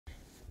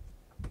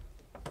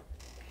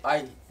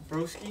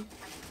Broski,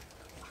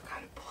 I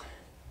got a plan.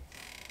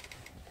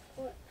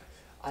 What?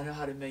 I know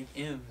how to make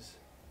M's.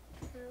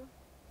 How?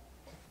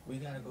 We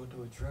gotta go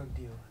do a drug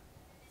deal.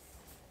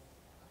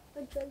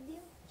 A drug deal?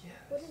 Yes.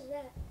 What is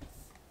that?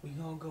 We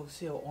gonna go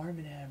sell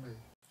Arm & Hammer.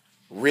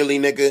 Really,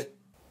 nigga?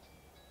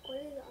 What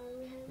is Arm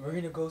 & Hammer? We're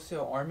gonna go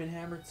sell Arm &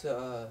 Hammer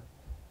to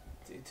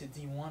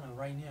Dewana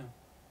right now.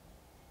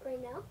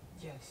 Right now?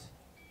 Yes.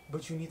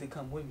 But you need to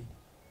come with me.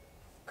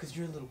 Cause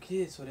you're a little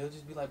kid, so they'll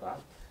just be like,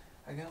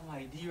 I got my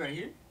ID right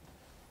here.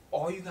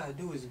 All you gotta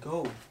do is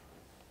go.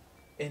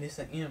 And it's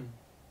an M.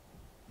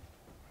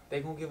 They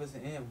gonna give us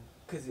an M.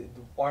 Cause the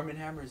Arm &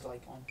 Hammer is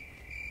like on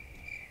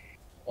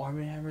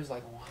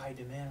high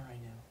demand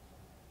right now.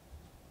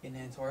 In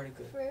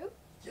Antarctica. For real?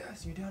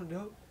 Yes, you down to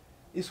go?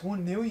 It's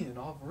 $1 million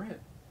off rent.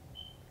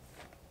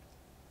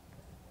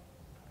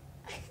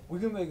 We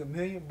can make $1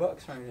 million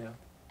right now.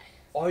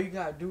 All you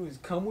gotta do is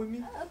come with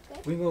me.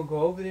 Okay. We gonna go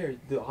over there.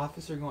 The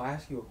officer gonna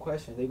ask you a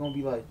question. They gonna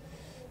be like,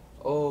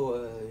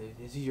 "Oh,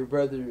 is he your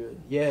brother?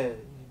 Yeah.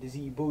 Does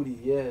he eat booty?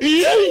 Yeah."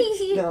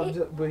 No,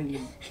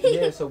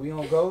 yeah. So we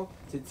gonna go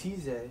to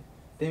TZ.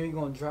 Then we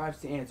gonna drive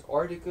to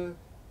Antarctica,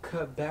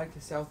 cut back to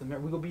South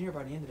America. We gonna be here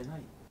by the end of the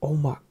night. Oh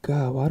my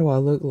God! Why do I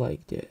look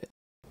like that?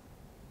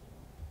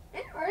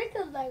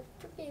 Antarctica's like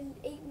freaking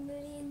 8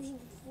 million.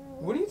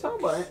 What are you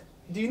talking about?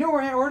 Do you know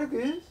where Antarctica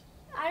is?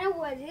 I know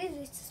what it is.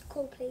 It's just a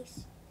cold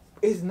place.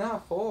 It's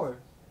not far.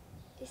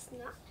 It's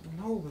not.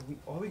 No, but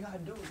all we gotta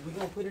do is we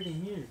gonna put it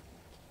in here.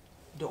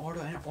 The Arm &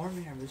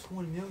 Hammer is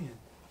 $1 million.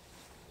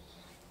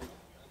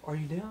 Are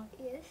you down?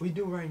 Yes. We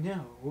do right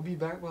now. We'll be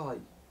back by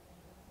like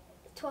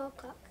 12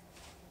 o'clock.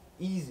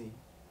 easy.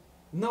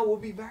 No, we'll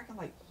be back in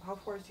like, how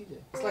far is TJ?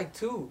 It's like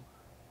 2.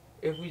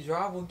 If we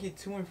drive, we'll get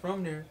to and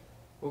from there.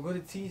 We'll go to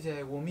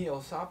TJ. We'll meet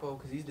El Sapo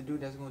because he's the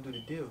dude that's gonna do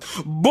the deal.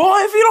 Boy,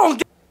 if you don't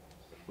get...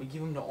 We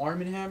give him the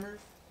Arm & Hammer,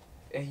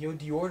 and he'll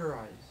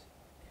deodorize.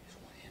 It's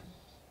one him.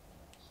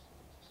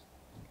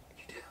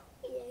 You down?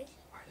 Yes.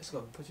 Alright, let's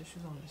go. Put your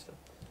shoes on and stuff.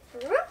 For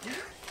real? Yeah,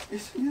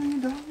 it's $1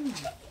 million.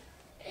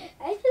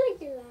 I feel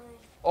like you're lying.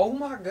 Oh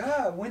my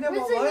God, when have I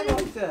lied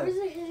like that? Where's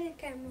the hidden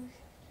cameras?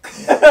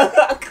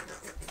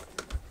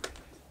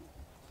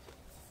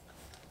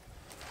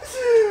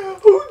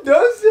 Who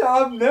does that?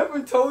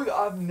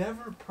 I've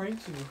never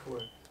pranked you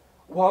before.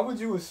 Why would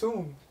you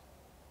assume?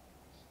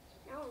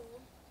 I don't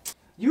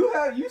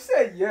know. You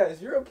said yes,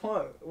 you're a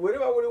punk. What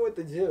if I would've went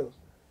to jail?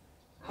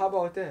 How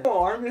about that? You know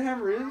what Arm &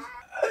 Hammer is?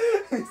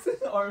 It's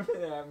an Arm &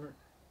 Hammer.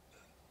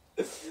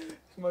 It's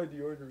my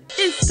deodorant.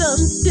 It's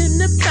something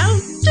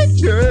about the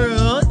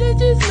girl that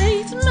just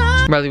makes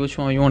my... Bradley, which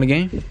one? You want a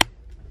game?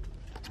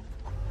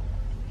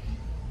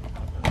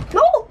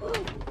 No!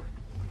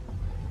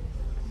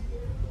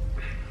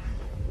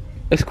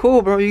 It's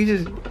cool, bro. You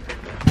just...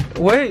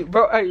 Wait,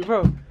 bro. Hey,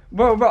 bro.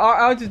 Bro,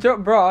 I was just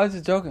joking. Bro, I was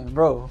just joking.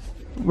 Bro,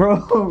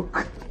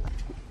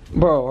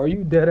 are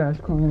you dead ass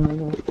crying right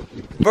now?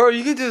 Bro,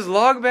 you can just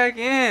log back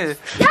in.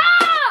 Stop!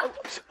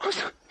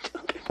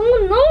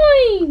 I'm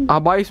annoying. I'll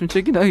buy you some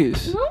chicken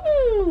nuggets.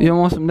 No. You don't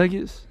want some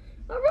nuggets?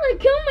 I'd rather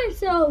kill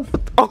myself.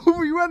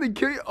 Oh, you rather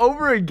kill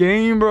over a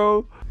game,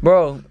 bro?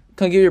 Bro,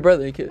 come give your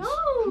brother a kiss.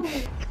 No.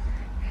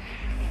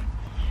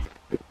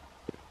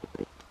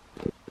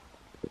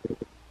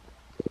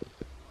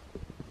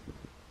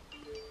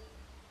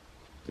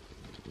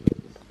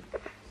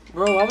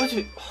 Bro, why would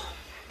you...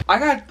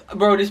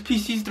 Bro, this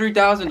PC's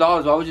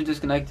 $3,000. Why would you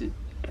disconnect it?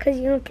 Because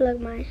you don't plug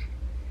mine.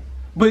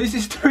 But this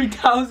is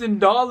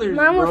 $3,000,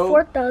 Mine was bro.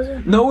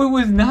 4,000. No, it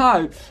was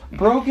not.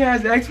 Broke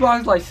ass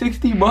Xbox like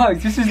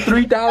 $60. This is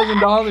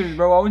 $3,000,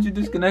 bro. Why would you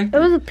disconnect It it?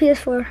 was a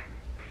PS4.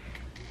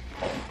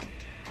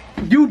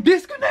 You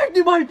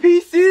disconnected my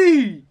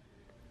PC,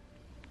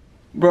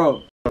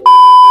 bro.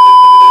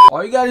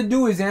 All you gotta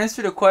do is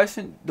answer the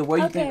question the way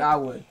you Okay. think I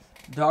would.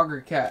 Dog or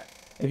cat?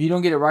 If you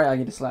don't get it right, I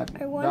get to slap you.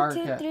 Alright, 1, Dog 2,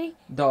 or cat? 3.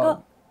 Dog.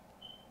 Go.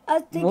 I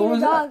was What thinking was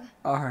a dog.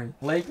 Alright.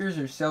 Lakers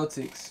or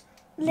Celtics?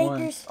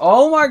 Lakers. One.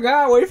 Oh my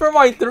God! Wait for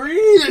my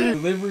 3.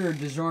 Delivery or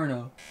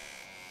DiGiorno?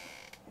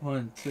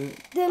 1, 2.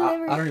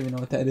 Delivery. I don't even know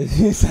what that is.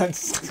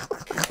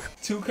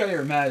 2K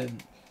or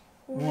Madden?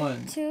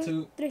 1,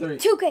 2, 3.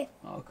 2K.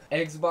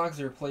 Okay. Xbox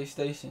or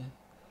PlayStation?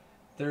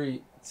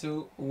 3,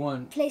 2,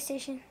 1.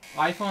 PlayStation.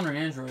 iPhone or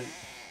Android?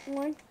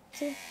 1,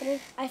 2, 3.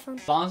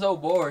 iPhone. Lonzo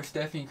Ball or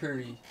Stephen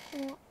Curry?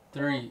 Yeah.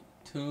 3,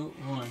 2,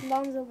 1.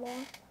 Lonzo Ball.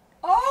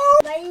 Oh!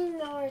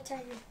 Lightning or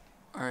Tiger?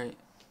 Alright.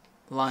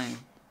 Lying.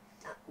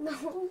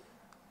 No.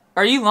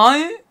 Are you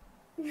lying?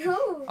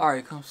 No.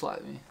 Alright, come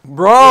slap me.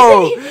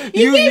 Bro!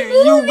 you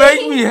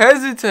make me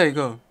hesitate.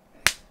 Go.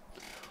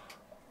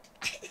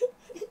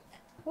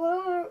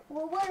 What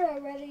would I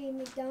rather eat,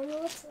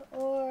 McDonald's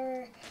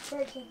or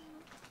Burger King?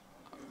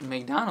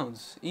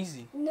 McDonald's.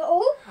 Easy.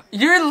 No.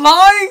 You're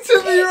lying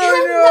to me right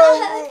I'm now.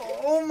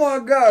 not. Oh my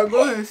God.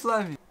 Go ahead,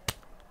 slap me.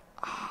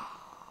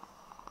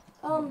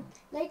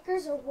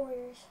 Lakers or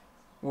Warriors?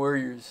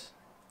 Warriors.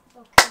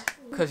 Okay.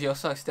 Cause y'all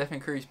suck Stephen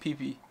Curry's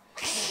pee-pee.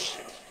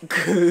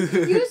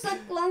 You suck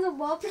Lonzo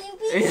Ball,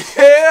 baby?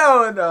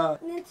 Hell no.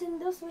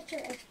 Nintendo Switch or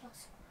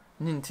Xbox?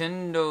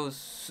 Nintendo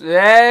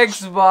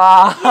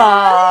Xbox.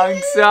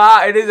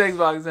 Ah, it is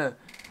Xbox, huh?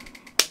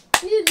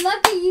 Dude,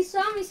 lucky you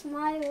saw me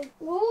smile.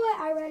 What would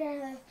I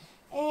rather have?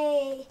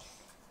 A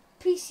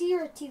PC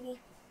or a TV?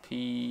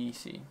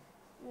 PC.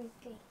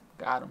 Okay.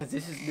 Got him.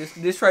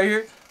 This right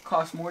here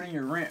costs more than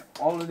your rent.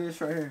 All of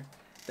this right here.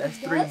 That's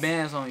 3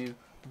 bands on you.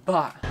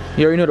 Bah.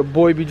 You already know the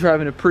boy be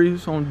driving a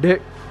Prius on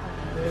deck.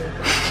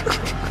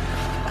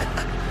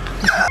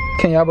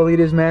 Can y'all believe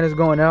this man is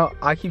going out?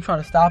 I keep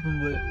trying to stop him,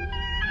 but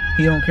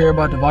he don't care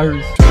about the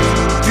virus.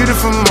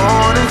 Beautiful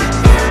morning,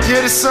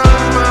 yeah, the sun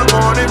in my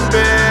morning,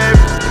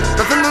 babe.